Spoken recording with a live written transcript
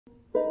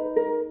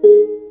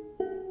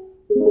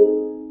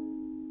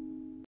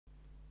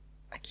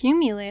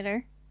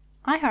Accumulator?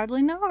 I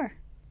hardly know her.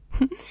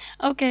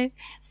 Okay,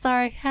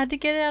 sorry, had to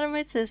get it out of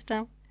my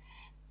system.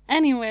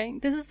 Anyway,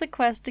 this is the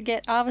quest to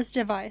get Ava's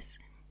device,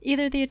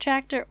 either the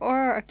attractor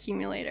or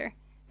accumulator,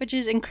 which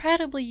is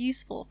incredibly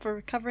useful for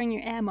recovering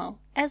your ammo,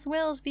 as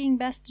well as being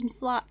best in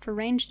slot for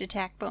ranged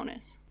attack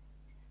bonus.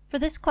 For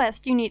this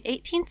quest, you need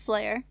 18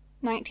 Slayer,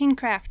 19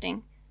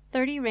 Crafting,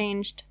 30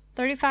 Ranged,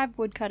 35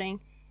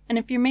 Woodcutting, and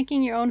if you're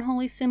making your own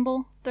holy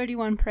symbol,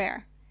 31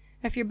 Prayer.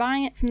 If you're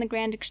buying it from the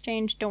Grand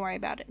Exchange, don't worry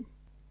about it.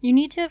 You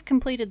need to have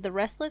completed the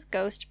Restless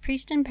Ghost,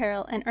 Priest in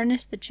Peril, and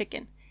Ernest the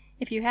Chicken.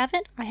 If you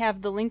haven't, I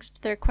have the links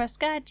to their quest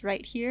guides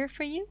right here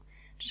for you.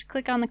 Just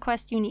click on the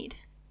quest you need.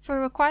 For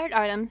required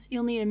items,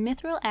 you'll need a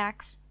mithril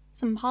axe,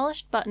 some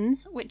polished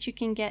buttons, which you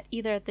can get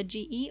either at the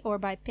GE or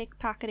by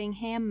pickpocketing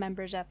ham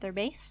members at their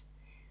base,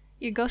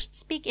 your Ghost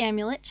Speak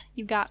amulet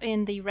you got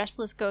in the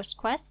Restless Ghost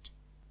quest,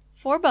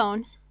 4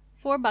 bones,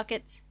 4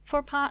 buckets,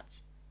 4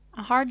 pots,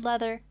 a hard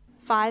leather,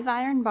 5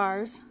 iron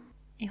bars,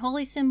 a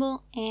holy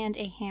symbol, and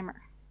a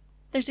hammer.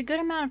 There's a good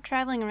amount of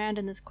traveling around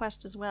in this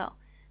quest as well,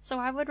 so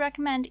I would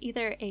recommend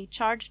either a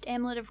charged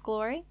Amulet of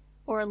Glory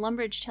or a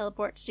Lumbridge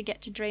teleports to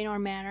get to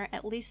Draenor Manor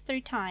at least 3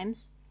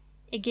 times,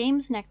 a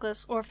Games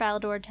Necklace or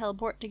Falador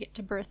teleport to get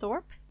to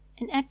Berthorpe,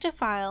 an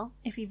Ectophile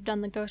if you've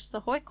done the Ghosts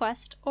Ahoy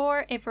quest,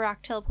 or a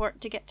Varrock teleport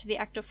to get to the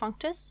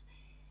Ectofunctus,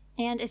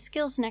 and a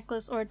Skills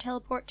Necklace or a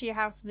teleport to your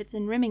house if it's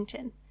in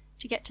Rimington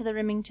to get to the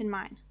Rimington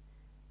Mine.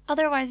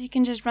 Otherwise you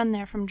can just run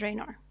there from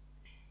Draenor.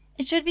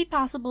 It should be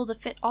possible to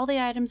fit all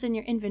the items in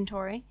your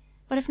inventory,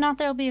 but if not,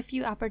 there'll be a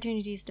few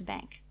opportunities to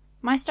bank.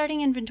 My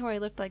starting inventory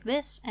looked like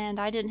this, and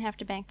I didn't have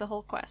to bank the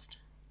whole quest.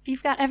 If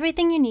you've got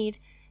everything you need,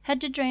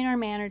 head to Draenor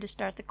Manor to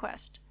start the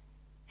quest.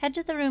 Head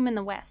to the room in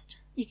the west.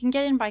 You can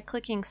get in by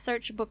clicking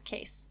Search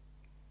Bookcase.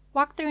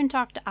 Walk through and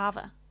talk to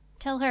Ava.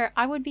 Tell her,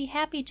 I would be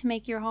happy to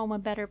make your home a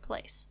better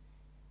place.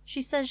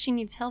 She says she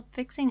needs help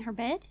fixing her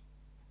bed?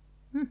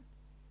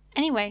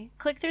 Anyway,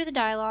 click through the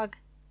dialogue.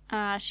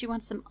 She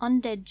wants some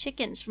undead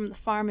chickens from the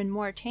farm in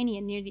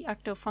Mauritania near the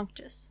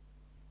Ectofunctus.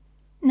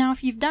 Now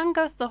if you've done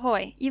Ghosts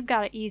Ahoy, you've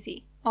got it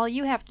easy. All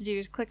you have to do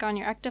is click on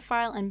your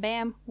Ectophile and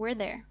bam, we're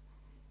there.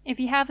 If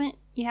you haven't,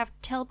 you have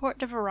to teleport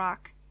to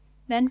Varrock,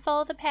 then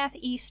follow the path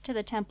east to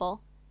the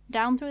temple,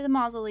 down through the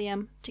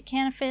mausoleum, to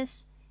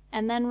Canifis,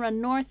 and then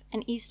run north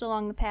and east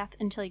along the path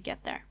until you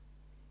get there.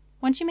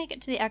 Once you make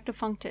it to the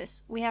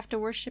Ectofunctus, we have to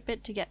worship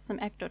it to get some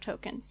Ecto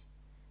tokens.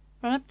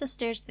 Run up the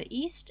stairs to the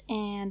east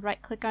and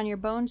right-click on your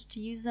bones to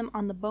use them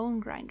on the bone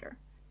grinder.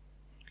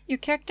 Your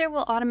character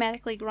will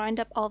automatically grind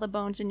up all the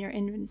bones in your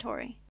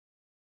inventory.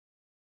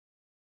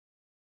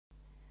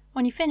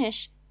 When you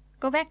finish,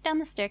 go back down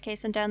the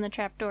staircase and down the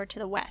trapdoor to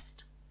the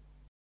west.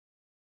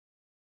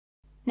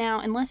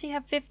 Now, unless you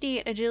have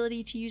 58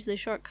 agility to use the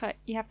shortcut,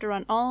 you have to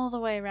run all the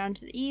way around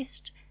to the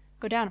east,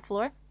 go down a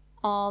floor,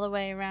 all the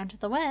way around to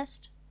the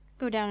west,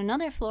 go down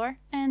another floor,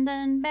 and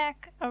then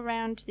back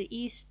around to the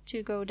east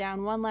to go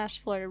down one last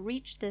floor to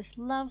reach this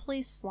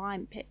lovely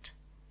slime pit.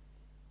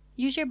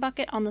 Use your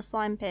bucket on the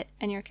slime pit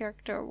and your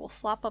character will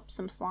slop up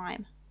some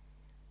slime.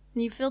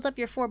 When you've filled up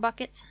your 4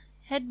 buckets,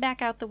 head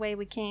back out the way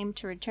we came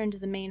to return to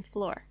the main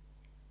floor.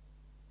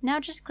 Now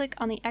just click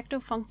on the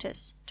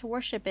Ectofunctus to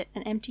worship it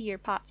and empty your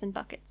pots and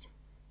buckets.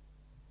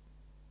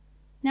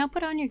 Now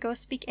put on your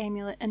Ghost Speak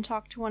amulet and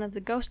talk to one of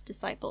the Ghost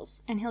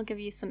Disciples, and he'll give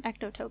you some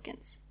Ecto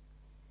tokens.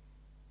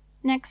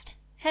 Next,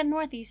 head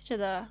northeast to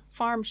the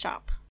farm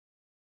shop.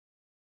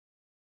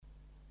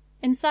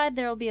 Inside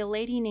there will be a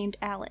lady named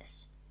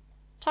Alice.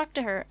 Talk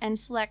to her and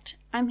select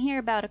I'm here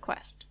about a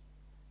quest.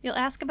 You'll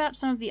ask about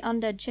some of the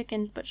undead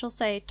chickens, but she'll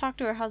say talk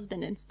to her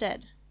husband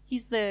instead.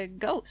 He's the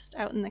ghost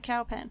out in the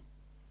cow pen.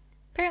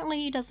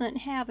 Apparently he doesn't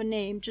have a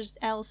name, just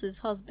Alice's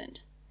husband.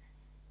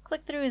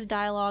 Click through his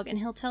dialogue and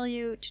he'll tell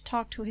you to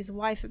talk to his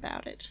wife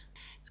about it.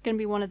 It's going to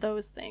be one of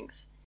those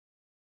things.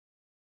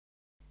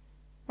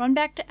 Run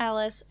back to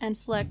Alice and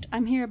select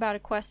I'm here about a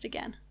quest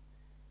again.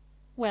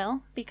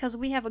 Well, because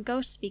we have a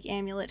Ghost Speak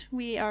amulet,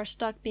 we are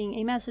stuck being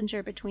a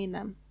messenger between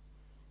them.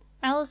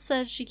 Alice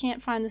says she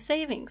can't find the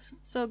savings,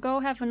 so go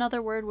have another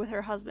word with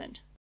her husband.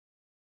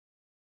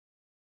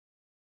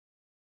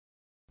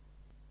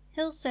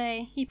 He'll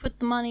say he put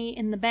the money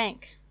in the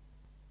bank.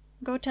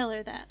 Go tell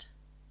her that.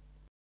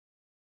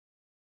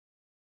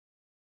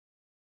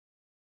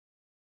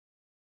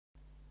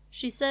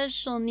 She says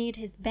she'll need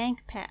his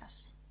bank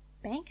pass.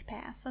 Bank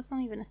pass? That's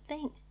not even a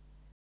thing.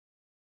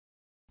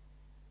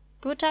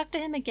 Go talk to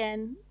him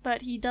again,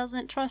 but he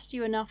doesn't trust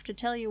you enough to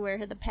tell you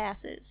where the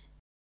pass is.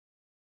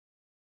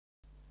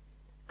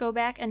 Go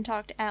back and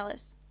talk to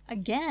Alice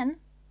again,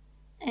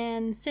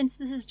 and since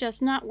this is just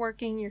not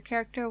working, your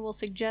character will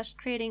suggest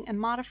creating a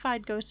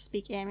modified Ghost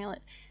Speak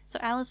amulet so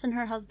Alice and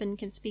her husband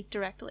can speak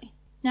directly.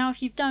 Now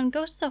if you've done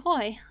Ghosts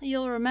Ahoy,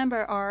 you'll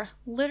remember our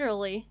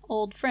literally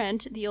old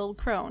friend, the old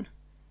crone.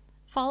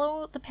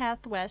 Follow the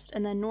path west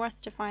and then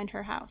north to find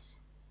her house.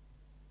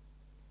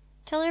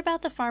 Tell her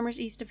about the farmers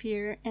east of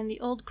here, and the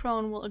old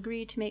crone will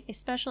agree to make a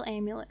special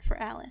amulet for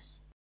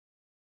Alice.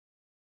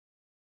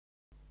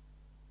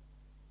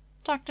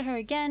 Talk to her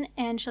again,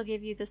 and she'll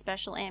give you the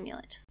special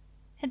amulet.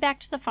 Head back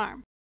to the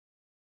farm.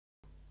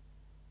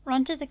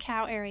 Run to the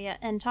cow area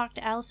and talk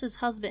to Alice's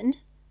husband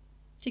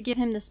to give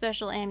him the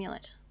special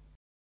amulet.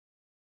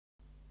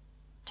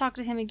 Talk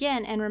to him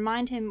again and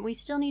remind him we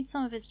still need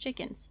some of his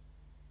chickens.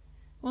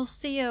 We'll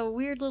see a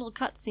weird little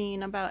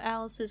cutscene about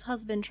Alice's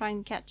husband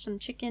trying to catch some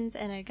chickens,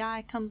 and a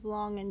guy comes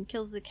along and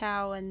kills the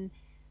cow, and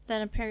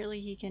then apparently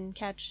he can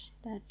catch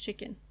that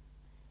chicken.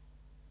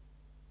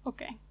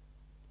 Okay.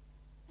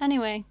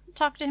 Anyway,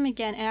 talk to him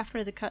again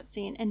after the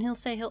cutscene, and he'll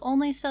say he'll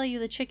only sell you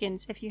the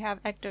chickens if you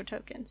have ecto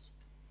tokens.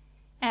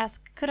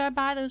 Ask, could I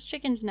buy those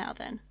chickens now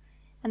then?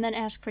 And then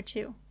ask for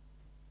 2.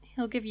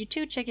 He'll give you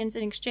 2 chickens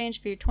in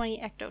exchange for your 20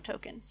 ecto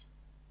tokens.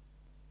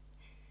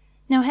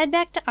 Now head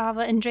back to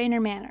Ava and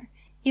Drainer Manor,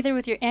 either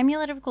with your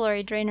Amulet of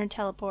Glory Drainer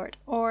teleport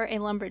or a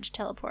Lumbridge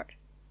teleport.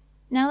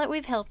 Now that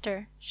we've helped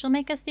her, she'll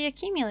make us the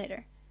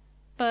Accumulator.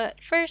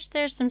 But first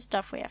there's some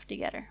stuff we have to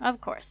get her,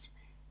 of course.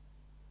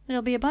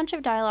 There'll be a bunch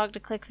of dialogue to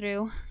click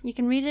through. You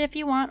can read it if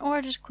you want,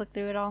 or just click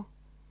through it all.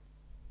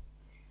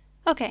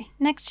 Okay,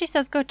 next she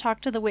says go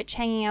talk to the witch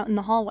hanging out in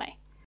the hallway.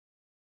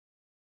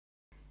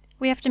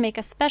 We have to make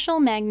a special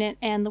magnet,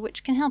 and the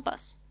witch can help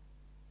us.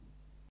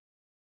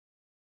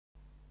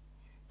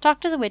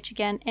 Talk to the witch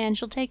again, and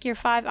she'll take your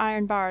 5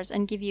 iron bars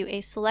and give you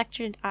a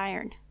selected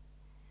iron.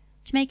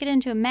 To make it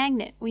into a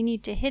magnet, we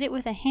need to hit it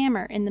with a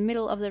hammer in the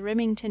middle of the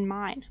Remington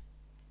mine.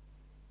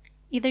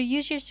 Either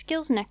use your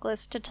skills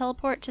necklace to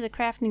teleport to the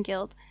crafting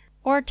guild,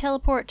 or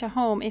teleport to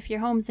home if your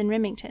home's in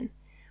Remington.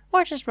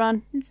 Or just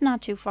run, it's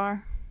not too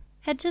far.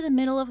 Head to the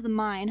middle of the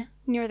mine,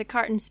 near the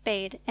cart and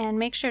spade, and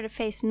make sure to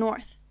face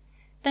north.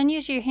 Then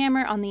use your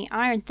hammer on the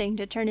iron thing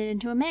to turn it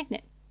into a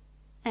magnet.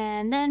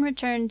 And then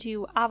return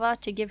to Ava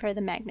to give her the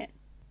magnet.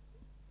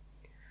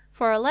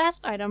 For our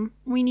last item,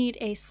 we need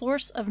a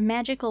source of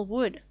magical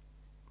wood.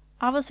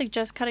 Ava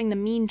suggests cutting the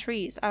mean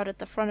trees out at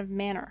the front of the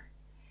manor.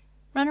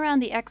 Run around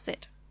the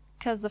exit,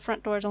 because the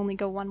front doors only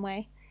go one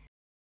way.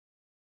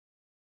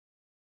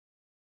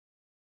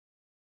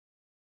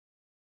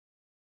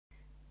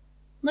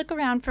 Look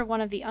around for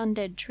one of the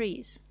undead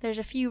trees. There's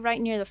a few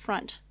right near the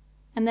front,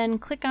 and then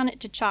click on it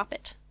to chop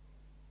it.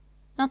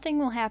 Nothing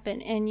will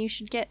happen, and you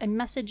should get a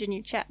message in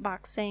your chat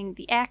box saying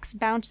the axe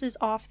bounces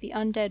off the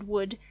undead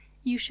wood.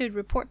 You should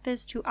report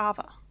this to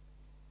Ava.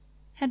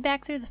 Head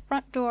back through the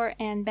front door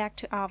and back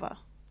to Ava.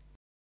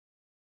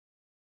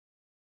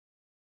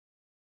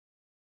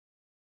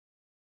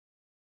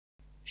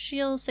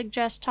 She'll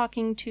suggest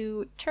talking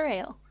to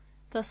Turail,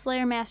 the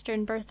Slayer Master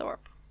in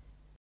Burthorpe.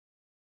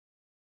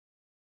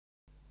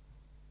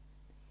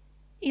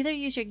 Either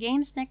use your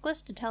Games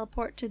necklace to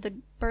teleport to the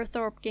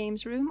Burthorpe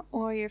Games room,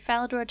 or your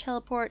Falador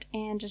teleport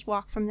and just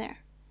walk from there.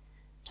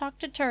 Talk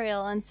to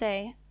Turail and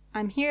say,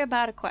 I'm here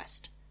about a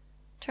quest.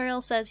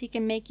 Turail says he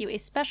can make you a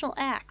special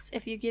axe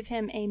if you give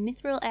him a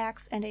mithril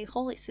axe and a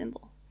holy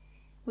symbol.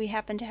 We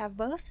happen to have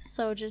both,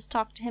 so just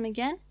talk to him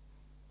again.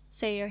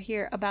 Say you're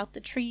here about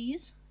the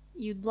trees,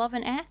 you'd love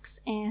an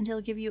axe, and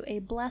he'll give you a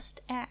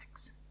blessed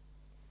axe.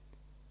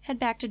 Head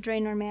back to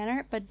Drainer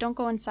Manor, but don't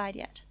go inside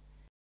yet.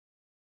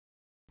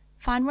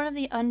 Find one of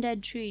the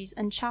undead trees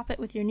and chop it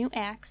with your new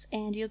axe,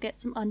 and you'll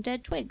get some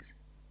undead twigs.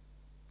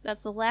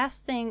 That's the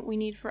last thing we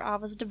need for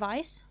Ava's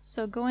device,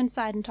 so go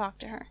inside and talk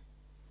to her.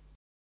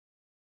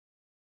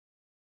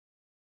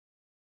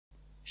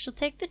 She'll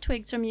take the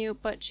twigs from you,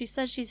 but she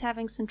says she's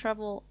having some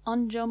trouble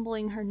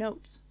unjumbling her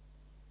notes.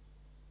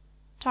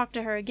 Talk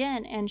to her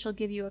again, and she'll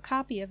give you a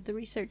copy of the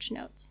research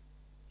notes.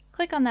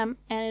 Click on them,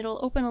 and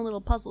it'll open a little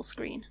puzzle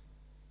screen.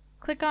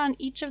 Click on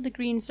each of the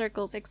green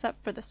circles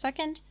except for the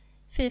 2nd,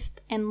 5th,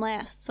 and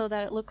last so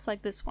that it looks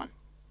like this one.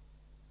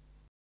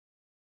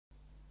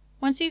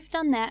 Once you've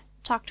done that,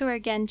 talk to her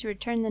again to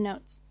return the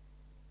notes.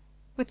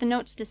 With the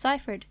notes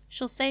deciphered,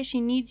 she'll say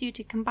she needs you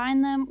to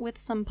combine them with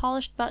some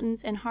polished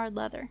buttons and hard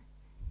leather.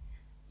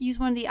 Use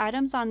one of the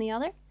items on the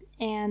other,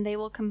 and they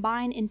will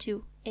combine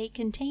into a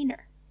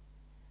container.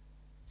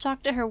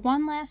 Talk to her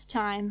one last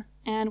time,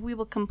 and we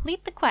will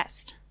complete the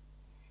quest.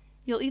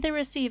 You'll either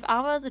receive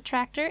Ava's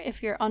Attractor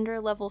if you're under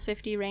level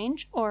 50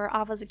 range, or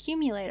Ava's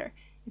Accumulator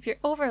if you're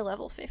over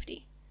level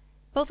 50.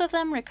 Both of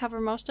them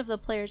recover most of the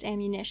player's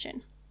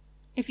ammunition.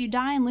 If you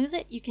die and lose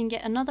it, you can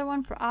get another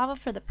one for Ava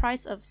for the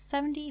price of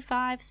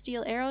 75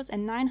 steel arrows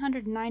and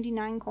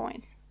 999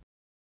 coins.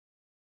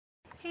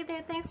 Hey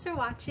there, thanks for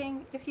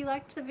watching. If you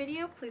liked the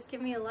video, please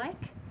give me a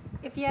like.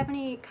 If you have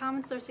any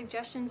comments or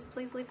suggestions,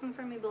 please leave them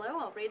for me below,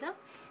 I'll read them.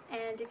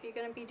 And if you're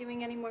going to be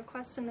doing any more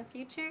quests in the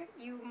future,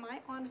 you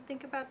might want to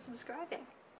think about subscribing.